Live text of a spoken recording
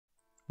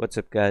What's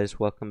up guys,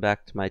 welcome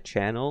back to my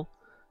channel.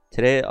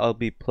 Today I'll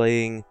be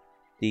playing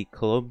the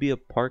Columbia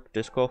Park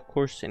Disc Golf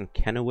Course in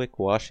Kennewick,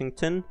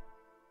 Washington.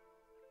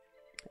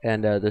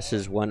 And this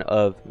is one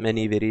of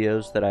many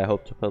videos that I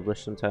hope to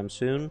publish sometime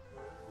soon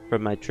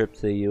from my trip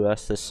to the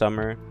US this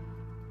summer.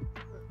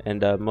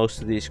 And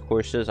most of these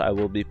courses I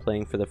will be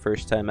playing for the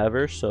first time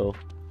ever, so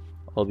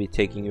I'll be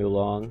taking you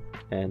along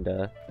and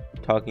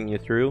talking you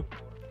through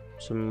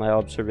some of my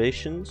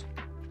observations.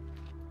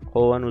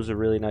 Hole 1 was a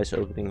really nice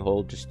opening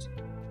hole, just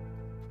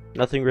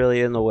nothing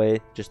really in the way,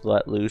 just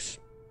let loose,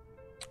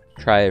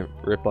 try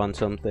rip on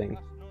something.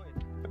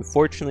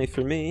 Unfortunately for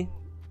me,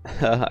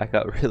 I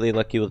got really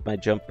lucky with my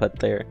jump putt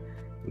there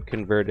and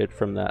converted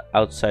from the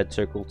outside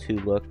circle 2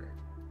 look.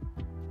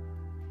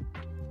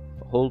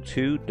 Hole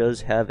 2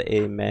 does have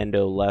a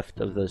Mando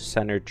left of the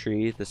center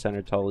tree, the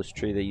center tallest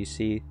tree that you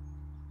see.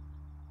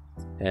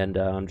 And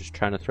I'm just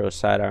trying to throw a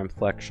sidearm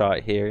flex shot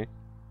here.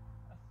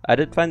 I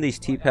did find these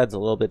tee pads a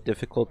little bit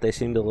difficult. They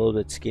seemed a little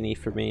bit skinny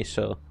for me,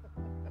 so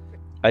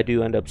I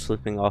do end up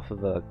slipping off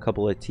of a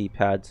couple of tee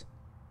pads.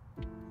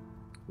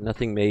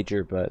 Nothing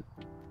major, but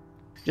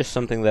just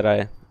something that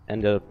I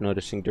ended up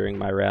noticing during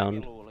my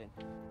round.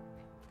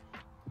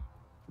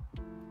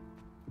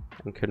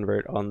 And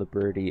convert on the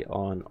birdie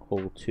on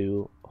hole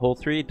 2. Hole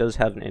 3 does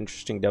have an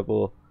interesting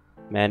double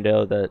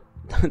Mando that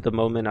the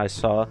moment I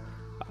saw,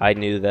 I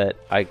knew that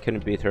I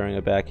couldn't be throwing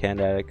a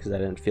backhand at it because I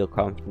didn't feel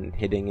confident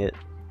hitting it.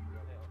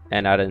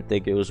 And I didn't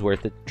think it was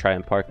worth it to try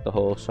and park the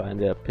hole, so I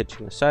ended up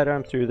pitching a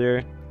sidearm through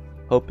there,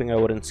 hoping I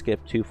wouldn't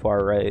skip too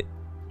far right,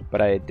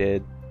 but I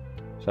did.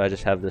 So I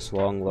just have this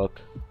long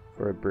look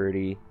for a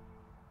birdie.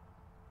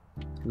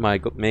 My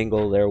main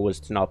goal there was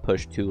to not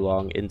push too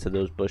long into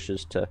those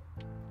bushes to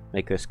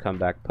make this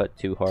comeback putt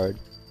too hard.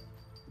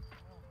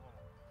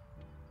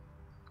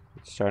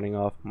 Starting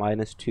off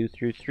 -2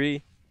 through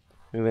 3.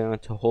 Moving on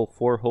to hole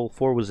 4. Hole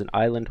 4 was an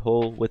island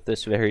hole with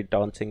this very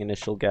daunting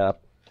initial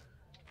gap.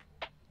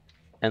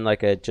 And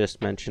like I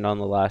just mentioned on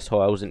the last hole,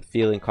 I wasn't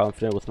feeling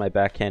confident with my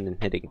backhand and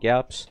hitting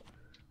gaps.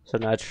 So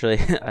naturally,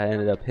 I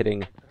ended up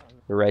hitting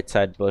the right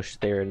side bush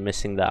there and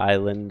missing the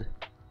island,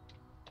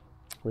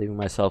 leaving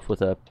myself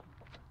with a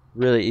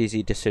really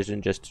easy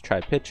decision just to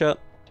try pitch up,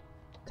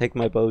 take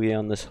my bogey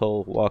on this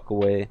hole, walk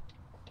away,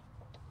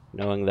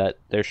 knowing that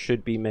there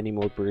should be many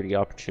more birdie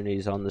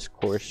opportunities on this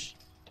course.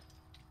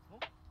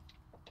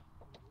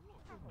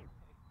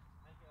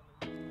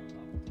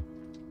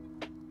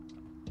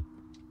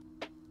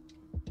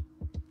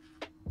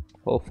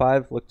 Hole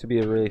 5 looked to be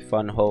a really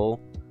fun hole.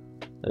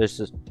 There's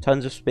just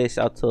tons of space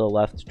out to the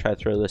left to try to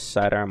throw this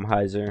sidearm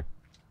hyzer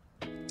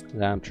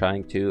that I'm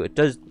trying to. It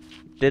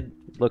did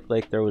look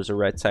like there was a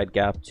right side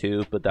gap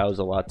too, but that was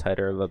a lot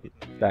tighter of a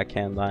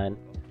backhand line,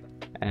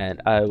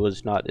 and I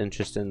was not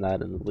interested in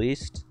that in the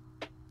least.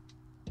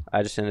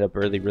 I just ended up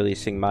early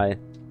releasing my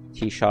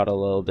tee shot a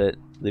little bit,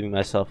 leaving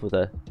myself with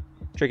a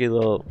tricky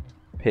little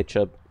pitch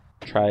up,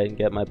 try and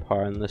get my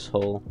par on this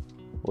hole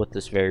with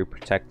this very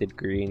protected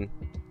green.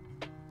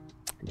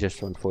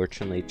 Just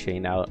unfortunately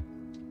chain out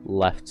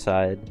left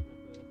side.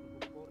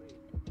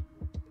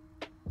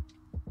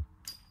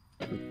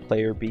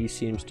 Player B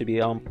seems to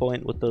be on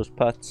point with those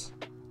putts.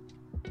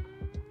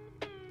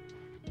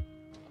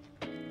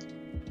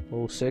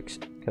 Hole 6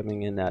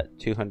 coming in at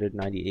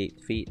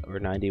 298 feet or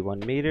 91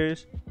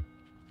 meters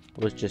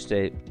was just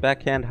a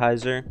backhand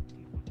hyzer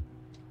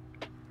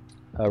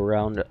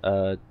around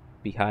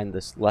behind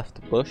this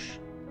left bush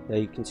that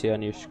you can see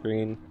on your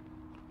screen.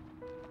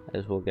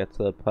 As we'll get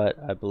to the putt,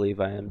 I believe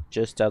I am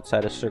just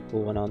outside of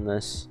circle 1 on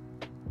this,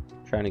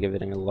 trying to give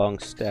it a long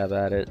stab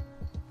at it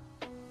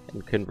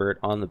and convert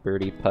on the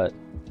birdie putt,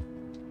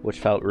 which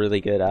felt really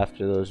good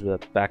after those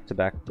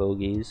back-to-back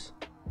bogeys.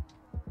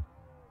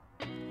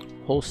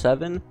 Hole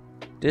 7,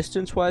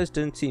 distance-wise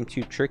didn't seem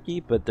too tricky,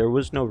 but there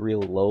was no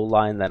real low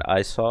line that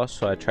I saw,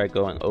 so I tried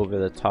going over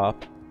the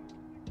top,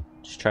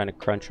 just trying to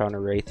crunch on a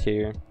wraith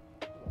here,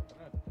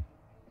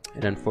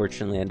 and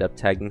unfortunately end up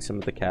tagging some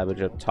of the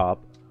cabbage up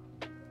top,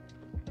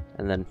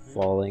 and then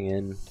falling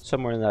in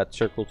somewhere in that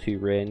circle 2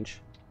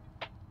 range,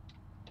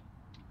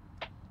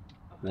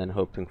 and then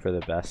hoping for the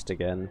best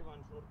again.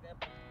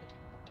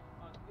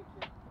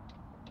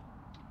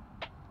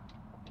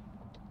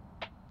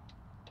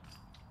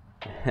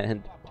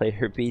 And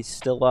player B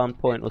still on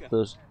point with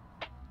those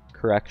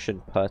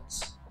correction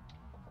putts.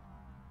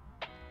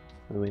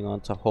 Moving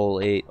on to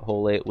hole 8.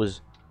 Hole 8 was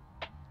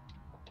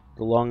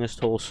the longest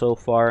hole so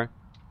far.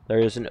 There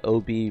is an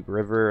OB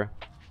river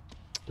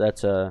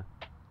that's a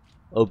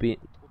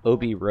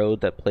OB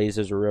road that plays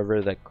as a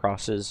river that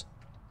crosses,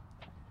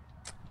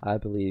 I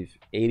believe,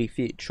 80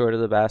 feet short of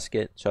the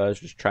basket. So I was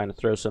just trying to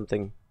throw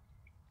something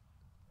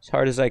as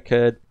hard as I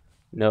could,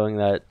 knowing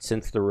that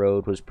since the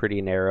road was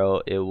pretty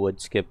narrow, it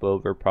would skip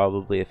over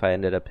probably if I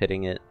ended up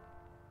hitting it.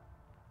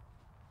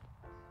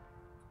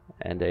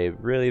 And a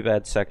really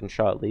bad second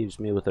shot leaves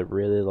me with a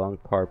really long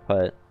par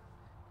putt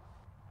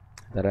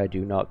that I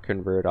do not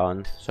convert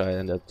on, so I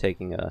end up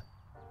taking a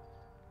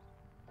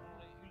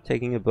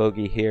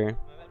bogey here.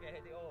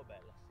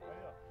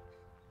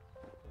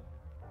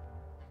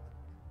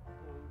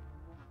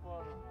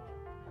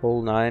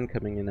 Hole 9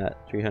 coming in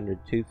at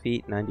 302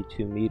 feet,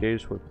 92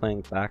 meters. We're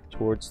playing back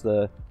towards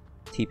the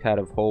tee pad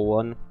of hole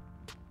 1,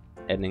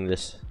 ending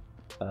this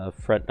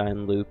front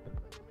 9 loop.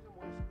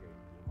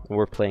 And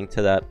we're playing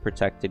to that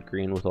protected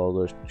green with all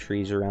those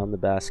trees around the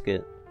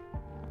basket.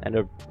 End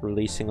up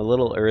releasing a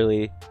little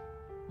early,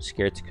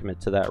 scared to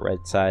commit to that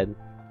right side.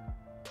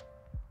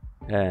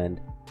 And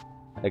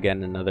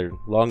again, another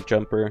long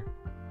jumper.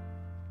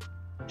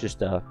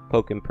 Just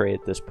poke and pray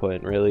at this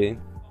point, really.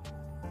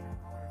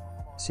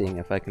 Seeing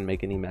if I can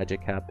make any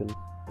magic happen.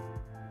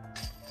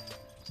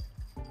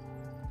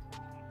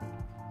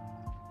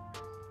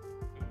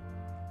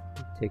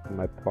 Taking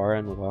my par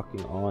and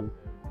walking on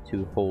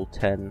to hole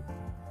 10.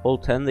 Hole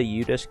 10, the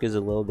U-disc is a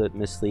little bit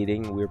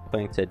misleading. We're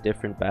playing to a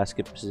different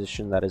basket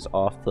position that is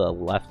off the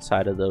left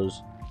side of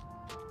those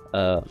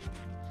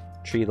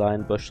tree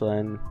line, bush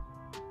line.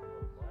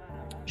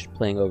 Just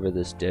playing over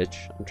this ditch.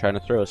 I'm trying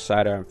to throw a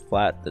sidearm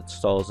flat that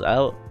stalls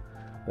out,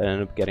 but I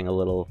end up getting a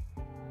little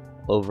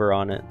over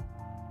on it,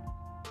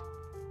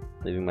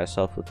 leaving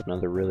myself with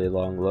another really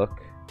long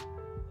look.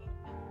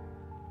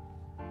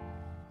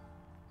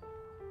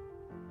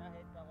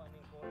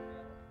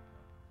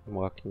 I'm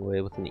walking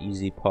away with an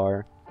easy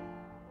par.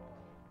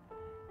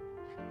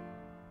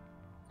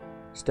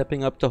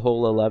 Stepping up to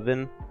hole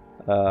 11,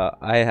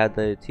 I had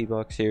the tee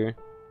box here,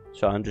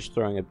 so I'm just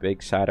throwing a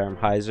big sidearm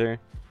hyzer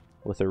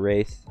with a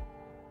wraith.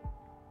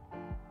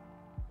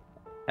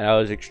 And I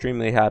was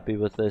extremely happy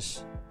with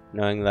this,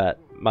 knowing that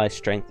my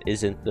strength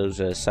isn't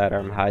those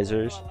sidearm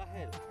hyzers.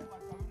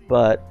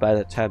 But by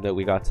the time that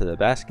we got to the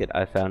basket,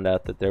 I found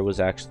out that there was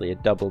actually a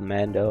double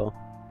mando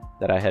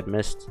that I had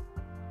missed.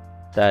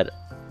 That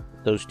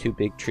those two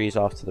big trees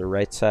off to the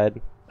right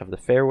side of the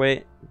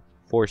fairway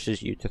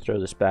forces you to throw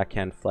this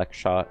backhand flex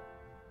shot.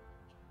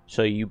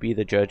 So you be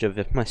the judge of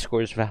if my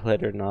score is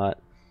valid or not.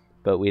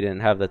 But we didn't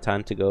have the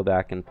time to go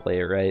back and play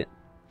it right.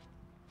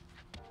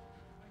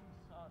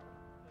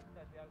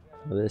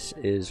 This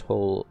is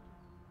hole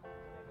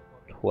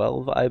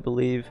 12, I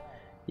believe.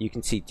 You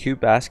can see two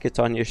baskets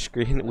on your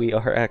screen. We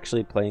are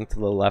actually playing to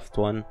the left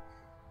one.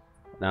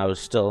 And I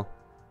was still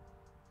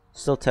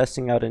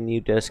testing out a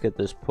new disc at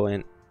this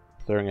point,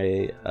 throwing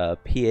a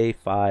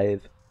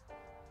PA5,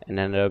 and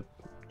ended up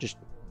just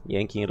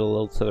yanking it a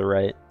little to the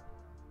right.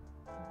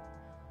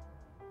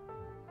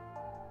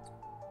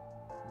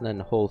 And then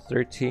hole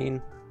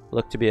 13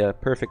 looked to be a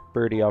perfect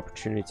birdie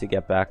opportunity to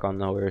get back on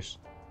the horse.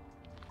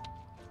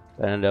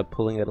 I ended up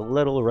pulling it a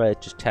little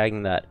right, just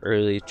tagging that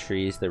early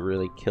trees that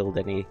really killed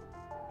any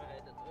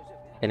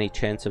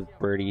chance of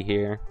birdie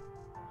here.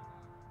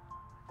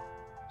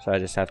 So I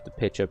just have to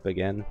pitch up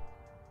again.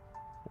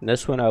 And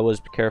this one I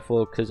was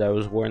careful because I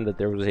was warned that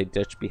there was a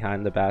ditch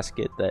behind the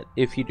basket that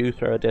if you do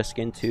throw a disc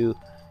into,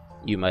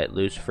 you might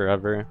lose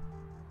forever.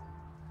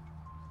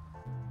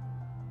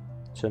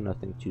 So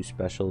nothing too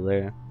special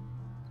there.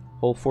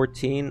 Hole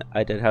 14,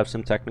 I did have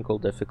some technical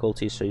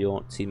difficulties, so you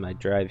won't see my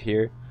drive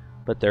here.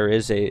 But there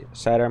is a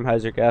sidearm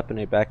hyzer gap and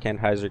a backhand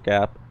hyzer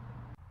gap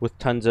with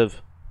tons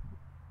of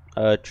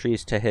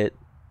trees to hit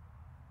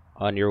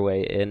on your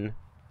way in.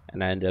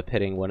 And I ended up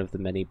hitting one of the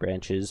many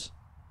branches.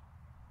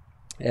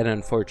 And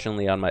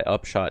unfortunately on my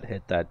upshot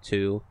hit that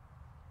too.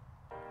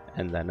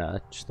 And then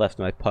just left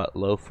my putt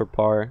low for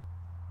par.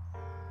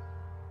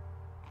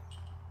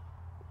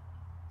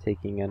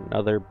 Taking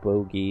another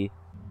bogey.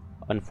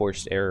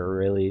 Unforced error,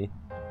 really.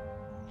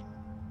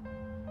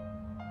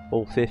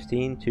 Hole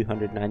 15,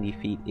 290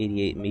 feet,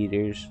 88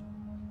 meters.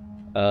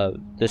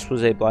 This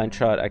was a blind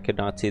shot. I could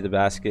not see the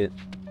basket.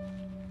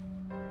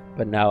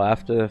 But now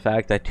after the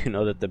fact, I do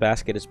know that the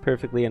basket is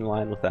perfectly in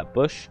line with that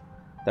bush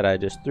that I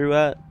just threw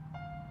at.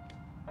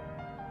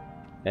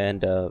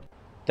 And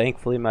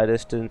thankfully my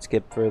disc didn't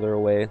skip further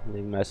away,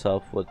 leaving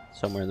myself with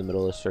somewhere in the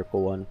middle of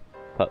circle 1,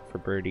 putt for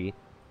birdie,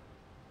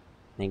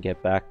 and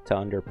get back to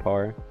under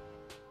par.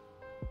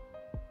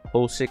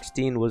 Hole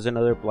 16 was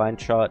another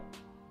blind shot,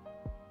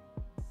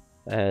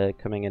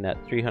 coming in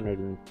at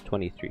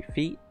 323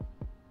 feet.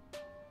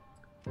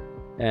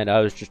 And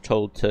I was just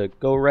told to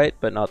go right,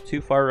 but not too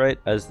far right,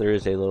 as there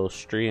is a little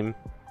stream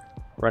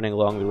running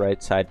along the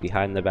right side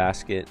behind the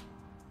basket.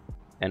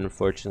 And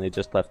unfortunately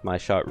just left my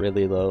shot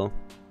really low.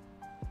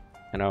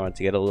 And I wanted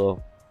to get a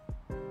little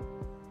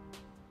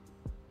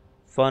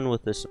fun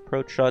with this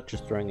approach shot,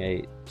 just throwing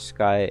a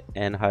sky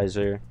and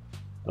hyzer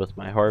with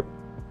my harp,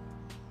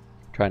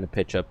 trying to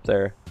pitch up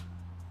there.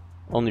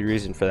 Only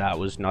reason for that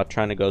was not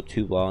trying to go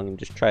too long and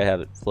just try to have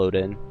it float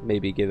in,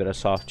 maybe give it a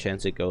soft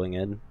chance at going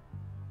in.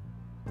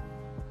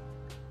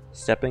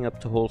 Stepping up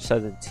to hole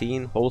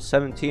 17. Hole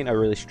 17, I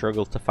really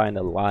struggled to find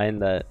a line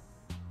that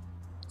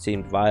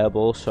seemed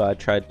viable, so I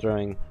tried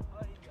throwing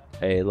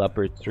a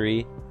leopard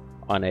 3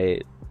 on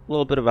a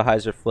little bit of a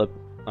hyzer flip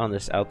on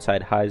this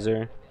outside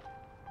hyzer,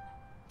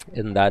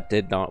 and that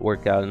did not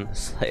work out in the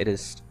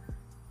slightest.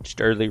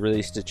 Just early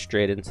released it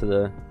straight into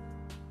the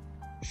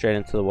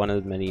one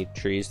of the many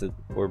trees that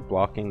were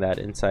blocking that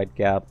inside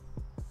gap.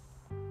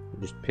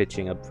 Just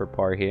pitching up for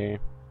par here.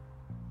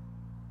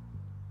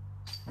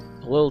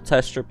 A little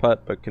tester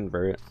putt, but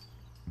convert.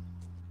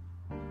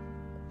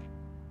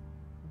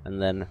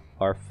 And then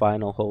our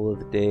final hole of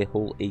the day,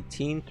 hole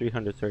 18,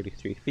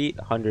 333 feet,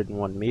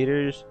 101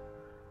 meters.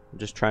 I'm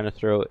just trying to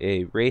throw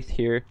a wraith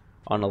here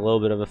on a little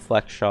bit of a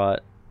flex shot.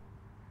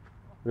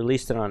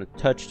 Released it on a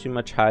touch too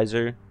much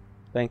hyzer.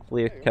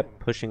 Thankfully it kept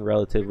pushing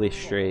relatively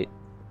straight.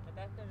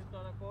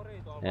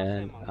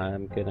 And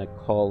I'm gonna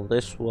call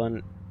this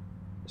one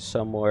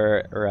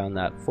somewhere around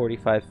that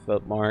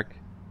 45-foot mark.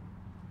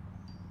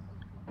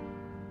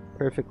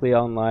 Perfectly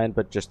online,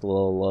 but just a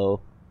little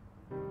low.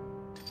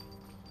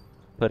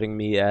 Putting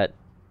me at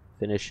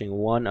finishing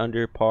 1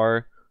 under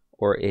par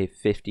or a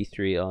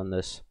 53 on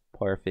this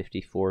par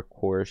 54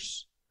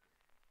 course.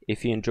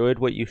 If you enjoyed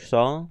what you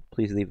saw,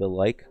 please leave a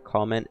like,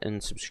 comment,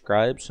 and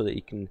subscribe so that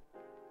you can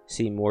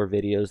see more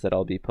videos that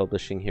I'll be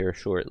publishing here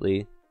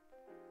shortly.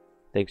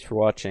 Thanks for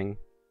watching.